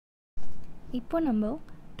இப்போ நம்ம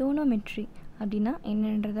டோனோமெட்ரி அப்படின்னா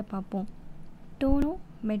என்னன்றதை பார்ப்போம்.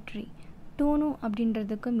 டோனோமெட்ரி, டோனோ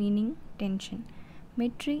அப்படின்றதுக்கு மீனிங் டென்ஷன்,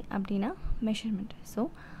 மெட்ரி அப்படின்னா மெஷர்மெண்ட். ஸோ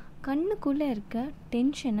கண்ணுக்குள்ளே இருக்க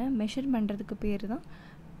டென்ஷனை மெஷர் பண்ணுறதுக்கு பேர் தான்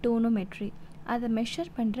டோனோமெட்ரி. அதை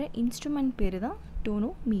மெஷர் பண்ணுற இன்ஸ்ட்ருமெண்ட் பேர் தான்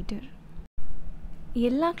டோனோமீட்டர்.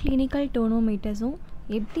 எல்லா கிளினிக்கல் டோனோமீட்டர்ஸும்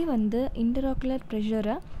எப்படி இன்டராகுலர்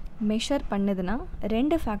ப்ரெஷரை மெஷர் பண்ணுதுன்னா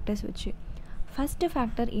 2 ஃபேக்டர்ஸ் வச்சு. ஃபஸ்ட்டு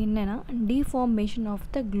ஃபேக்டர் என்னென்னா டிஃபார்மேஷன் ஆஃப்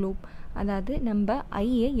த குளோப், அதாவது நம்ம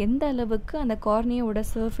ஐயை எந்த அளவுக்கு அந்த கார்னியோட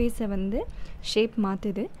சர்ஃபேஸை ஷேப்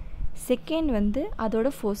மாற்றுது. செகண்ட் அதோட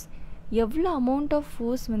ஃபோர்ஸ், எவ்வளோ அமௌண்ட் ஆஃப்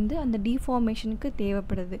ஃபோர்ஸ் அந்த டிஃபார்மேஷனுக்கு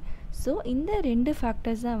தேவைப்படுது. ஸோ இந்த 2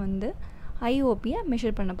 ஃபேக்டர்ஸ் தான் ஐஓபியை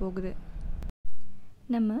மெஷர் பண்ண போகுது.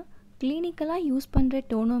 நம்ம கிளினிக்கலாக யூஸ் பண்ணுற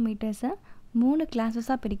டோனோமீட்டர்ஸை 3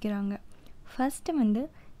 கிளாஸஸாக பிரிக்கிறாங்க. ஃபஸ்ட்டு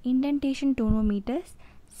இண்டென்டேஷன் டோனோமீட்டர்ஸ்,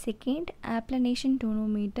 செகண்ட் ஆப்ளனேஷன்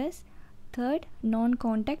டோனோமீட்டர்ஸ், தேர்ட் நான்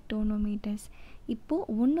கான்டாக்ட் டோனோமீட்டர்ஸ். இப்போது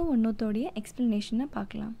ஒன்றுத்தோடைய எக்ஸ்ப்ளனேஷனை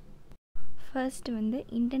பார்க்கலாம். First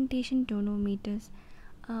indentation டோனோமீட்டர்ஸ்.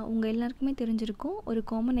 உங்கள் எல்லாருக்குமே தெரிஞ்சிருக்கும். ஒரு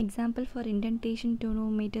common example for indentation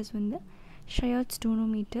டோனோமீட்டர்ஸ் ஷயாட்ஸ்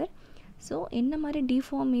tonometer. So என்ன மாதிரி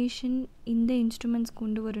டிஃபார்மேஷன் இந்த இன்ஸ்ட்ருமெண்ட்ஸ்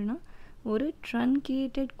கொண்டு வரும்னா ஒரு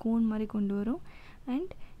ட்ரன்கேட்டட் கோன் மாதிரி கொண்டு வரும்.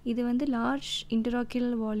 அண்ட் இது லார்ஜ்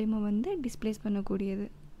இன்டராக்யூலர் வால்யூமை டிஸ்ப்ளேஸ் பண்ணக்கூடியது.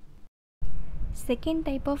 Second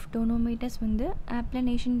type of டோனோமீட்டர்ஸ்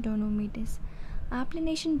ஆப்ளனேஷன் டோனோமீட்டர்ஸ்.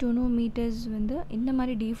 ஆப்ளனேஷன் டோனோமீட்டர்ஸ் இந்த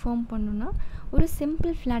மாதிரி டிஃபார்ம் பண்ணுன்னா ஒரு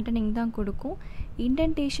சிம்பிள் ஃப்ளாட்டனிங் தான் கொடுக்கும்.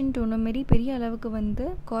 இண்டென்டேஷன் டோனோமெரி பெரிய அளவுக்கு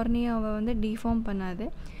கார்னியாவை டிஃபார்ம் பண்ணாது.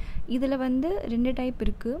 இதில் 2 டைப்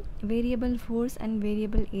இருக்குது, வேரியபிள் ஃபோர்ஸ் அண்ட்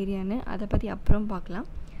வேரியபிள் ஏரியான்னு. அதை பற்றி அப்புறம் பார்க்கலாம்.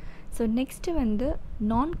 ஸோ நெக்ஸ்ட்டு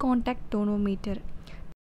நான் கான்டாக்ட் டோனோமீட்டர்.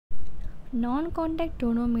 நான் கான்டாக்ட்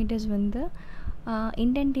டோனோமீட்டர்ஸ்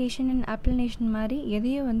இண்டென்டேஷன் அண்ட் ஆப்ளனேஷன் மாதிரி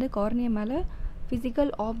எதையும் கார்னியா மேலே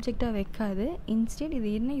ஃபிசிக்கல் ஆப்ஜெக்டாக வைக்காது. இன்ஸ்டெட் இது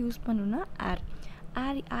என்ன யூஸ் பண்ணுன்னா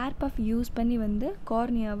ஏர் பஃப் யூஸ் பண்ணி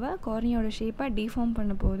கார்னியாவோட ஷேப்பாக டிஃபார்ம்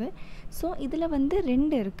பண்ண போகுது. ஸோ இதில்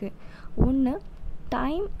 2 இருக்குது. ஒன்று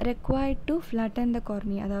time required to flatten the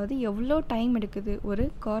cornea, அதாவது எவ்வளோ டைம் எடுக்குது ஒரு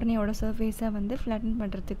கார்னியாவோட சர்ஃபேஸை ஃப்ளாட்டன்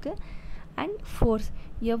பண்ணுறதுக்கு. அண்ட் ஃபோர்ஸ்,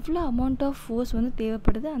 எவ்வளோ அமௌண்ட் ஆஃப் ஃபோர்ஸ்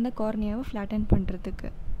தேவைப்படுது அந்த கார்னியாவை ஃப்ளாட்டன் பண்ணுறதுக்கு.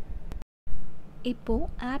 இப்போது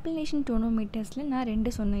ஆப்ளனேஷன் டோனோமீட்டர்ஸில் நான்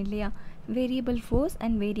 2 சொன்னேன் இல்லையா, variable force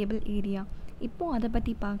and variable area. இப்போது அதை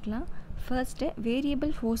பற்றி பார்க்கலாம். ஃபர்ஸ்ட்டு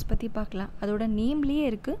வேரியபிள் ஃபோர்ஸ் பற்றி பார்க்கலாம். அதோட நேம்லேயே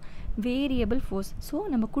இருக்குது வேரியபிள் ஃபோர்ஸ். ஸோ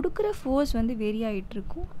நம்ம கொடுக்குற ஃபோர்ஸ் வேரி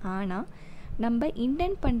ஆகிட்டுருக்கும். ஆனால் நம்ம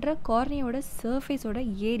இண்டென்ட் பண்ணுற கார்னியோட சர்ஃபேஸோட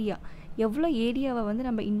ஏரியா, எவ்வளோ ஏரியாவை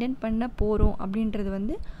நம்ம இண்டென்ட் பண்ண போகிறோம்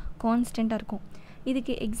அப்படின்றது கான்ஸ்டண்ட்டாக இருக்கும்.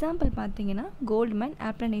 இதுக்கு எக்ஸாம்பிள் பார்த்தீங்கன்னா கோல்ட்மேன்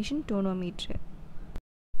ஆப்ளனேஷன் டோனோமீட்டர்.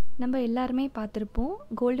 நம்ம எல்லாருமே பார்த்துருப்போம்.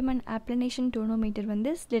 கோல்ட்மேன் ஆப்ளனேஷன்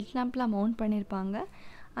டோனோமீட்டர் ஸ்லிட் லேம்பில் மவுண்ட் பண்ணியிருப்பாங்க.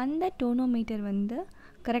 அந்த டோனோமீட்டர்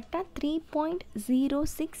கரெக்டாக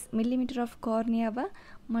 3.06 மில்லிமீட்டர் ஆஃப் கார்னியாவை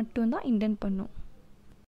மட்டும்தான் இண்டென்ட் பண்ணும்.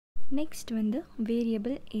 Next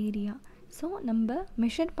variable area. ஸோ நம்ம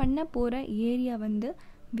மெஷர் பண்ண போகிற ஏரியா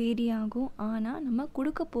வேரி ஆகும். ஆனால் நம்ம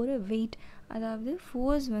கொடுக்க போகிற வெயிட், அதாவது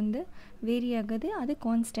ஃபோர்ஸ் வேரி ஆகுது, அது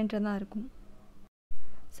கான்ஸ்டண்ட்டாக தான் இருக்கும்.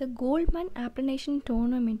 ஸோ கோல்ட்மேன் ஆப்ளனேஷன்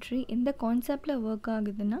டோனோமெட்ரி எந்த கான்செப்டில் ஒர்க்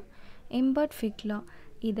ஆகுதுன்னா எம்பர்ட் ஃபிக் லா,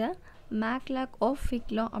 இதை மேக்லாக் ஆஃப்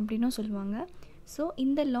ஃபிக் லா அப்படின்னும் சொல்லுவாங்க. ஸோ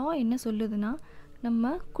இந்த லா என்ன சொல்லுதுன்னா,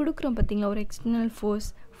 நம்ம கொடுக்குறோம் பார்த்திங்களா ஒரு external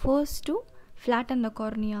force to flatten the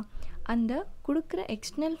cornea. அந்த கொடுக்குற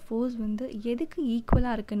எக்ஸ்டர்னல் ஃபோர்ஸ் எதுக்கு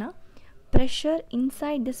ஈக்குவலாக இருக்குன்னா ப்ரெஷர்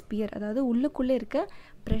இன்சைட் த ஸ்பியர், அதாவது உள்ளுக்குள்ளே இருக்க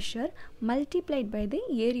pressure multiplied by the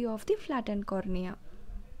area of the flatten cornea.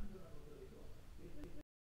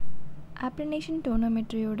 ஆப்ளனேஷன்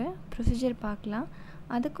டோனோமெட்ரியோட procedure பார்க்கலாம்.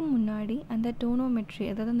 அதுக்கு முன்னாடி அந்த டோனோமெட்ரி,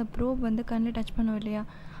 அதாவது அந்த ப்ரோப் கண்ணில் டச் பண்ணோம் இல்லையா,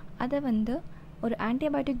 அதை ஒரு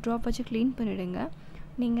ஆன்டிபயோட்டிக் ட்ராப் வச்சு க்ளீன் பண்ணிவிடுங்க.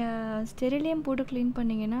 நீங்கள் ஸ்டெரிலியம் போட்டு க்ளீன்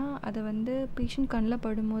பண்ணிங்கன்னா அதை பேஷண்ட் கண்ணில்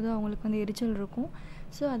படும்போது அவங்களுக்கு எரிச்சல் இருக்கும்.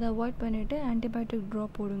 ஸோ அதை அவாய்ட் பண்ணிவிட்டு ஆன்டிபயோட்டிக்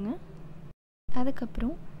ட்ராப் போடுங்க.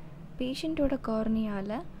 அதுக்கப்புறம் பேஷண்ட்டோட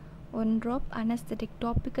கார்னியாவில் 1 ட்ராப் அனஸ்தட்டிக்,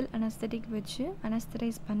 டாப்பிக்கல் அனஸ்தட்டிக் வச்சு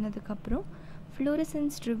அனஸ்தரைஸ் பண்ணதுக்கப்புறம்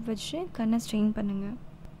ஃப்ளோரசன்ஸ் ஸ்ட்ரிப் வச்சு கண்ணை ஸ்ட்ரெயின் பண்ணுங்கள்.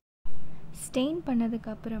 ஸ்ட்ரெயின்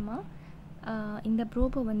பண்ணதுக்கப்புறமா இந்த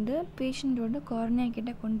ப்ரோப்பை பேஷண்ட்டோட கார்னியா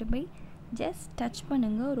கிட்டே கொண்டு போய் ஜஸ்ட் டச்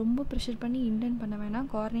பண்ணுங்கள். ரொம்ப ப்ரெஷர் பண்ணி இண்டென்ட் பண்ண வேணாம்,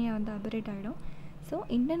 கார்னியா அபரேட் ஆகிடும். ஸோ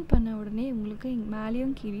இண்டென்ட் பண்ண உடனே உங்களுக்கு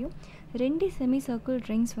மேலேயும் கீழேயும் 2 செமி சர்க்கிள்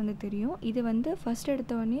ரிங்ஸ் தெரியும். இது ஃபஸ்ட்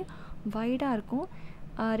எடுத்த உடனே வைடாக இருக்கும்.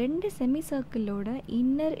 2 செமி சர்க்கிளோட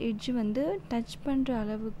இன்னர் எட்ஜ் டச் பண்ணுற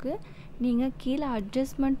அளவுக்கு நீங்கள் கீழே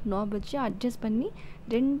அட்ஜஸ்ட்மெண்ட் நாப் வச்சு அட்ஜஸ்ட் பண்ணி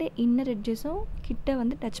 2 இன்னர் எட்ஜஸும் கிட்ட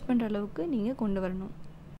டச் பண்ணுற அளவுக்கு நீங்கள் கொண்டு வரணும்.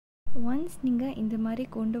 ஒன்ஸ் நீங்கள் இந்த மாதிரி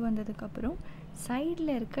கொண்டு வந்ததுக்கப்புறம்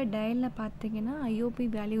சைடில் இருக்க டயலில் பார்த்தீங்கன்னா ஐஓபி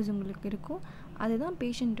வேல்யூஸ் உங்களுக்கு இருக்கும். அதுதான்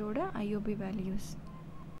பேஷண்ட்டோட ஐஓபி வேல்யூஸ்.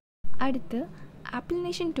 அடுத்து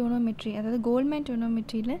அப்ளினேஷன் டோனோமெட்ரி, அதாவது கோல்ட்மேன்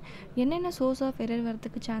டோனோமெட்ரியில் என்னென்ன சோர்ஸ் ஆஃப் எரர்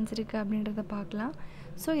வரதுக்கு சான்ஸ் இருக்குது அப்படின்றத பார்க்கலாம்.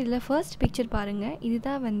 ஸோ இதில் ஃபர்ஸ்ட் பிக்சர் பாருங்கள்.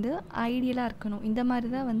 இதுதான் வந்து ஐடியலாக இருக்கணும். இந்த மாதிரி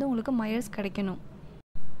தான் வந்து உங்களுக்கு மயர்ஸ் கிடைக்கணும்.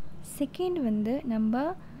 செகண்ட் வந்து நம்ம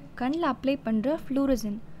கண்ணில் அப்ளை பண்ணுற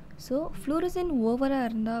ஃப்ளூரசன். ஸோ ஃப்ளூரசன் ஓவராக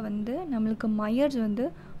இருந்தால் வந்து நம்மளுக்கு மயர்ஸ் வந்து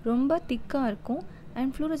ரொம்ப திக்காக இருக்கும்.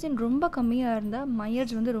 அண்ட் ஃப்ளூரசன் ரொம்ப கம்மியாக இருந்தால்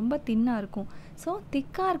மயர்ஸ் வந்து ரொம்ப தின்னாக இருக்கும். ஸோ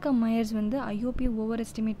திக்காக இருக்க மயர்ஸ் வந்து ஐஓபியை ஓவர்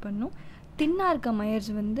எஸ்டிமேட் பண்ணும். தின்னாக இருக்க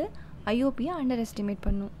மயர்ஸ் வந்து ஐஓபியை அண்டர் எஸ்டிமேட்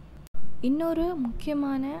பண்ணும். இன்னொரு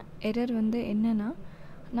முக்கியமான எரர் வந்து என்னென்னா,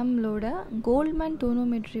 நம்மளோட கோல்ட்மேன்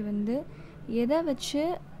டோனோமெட்ரி வந்து எதை வச்சு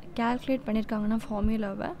கால்குலேட் பண்ணியிருக்காங்கன்னா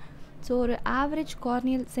ஃபார்முலாவை, ஸோ ஒரு average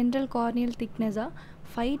corneal central corneal திக்னஸாக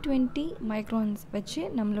 520 microns வச்சு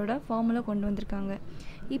நம்மளோட ஃபார்முலா கொண்டு வந்திருக்காங்க.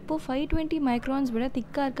 இப்போது 520 மைக்ரான்ஸ் விட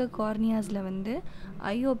திக்காக இருக்க கார்னியாஸில் வந்து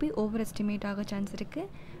ஐஓபி ஓவர் எஸ்டிமேட் ஆக சான்ஸ் இருக்குது.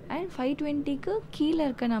 அண்ட் 520க்கு கீழே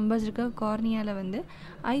இருக்க நம்பர்ஸ் இருக்க கார்னியாவில் வந்து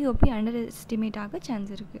ஐஓபி அண்டர் எஸ்டிமேட் ஆக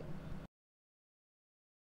சான்ஸ் இருக்குது.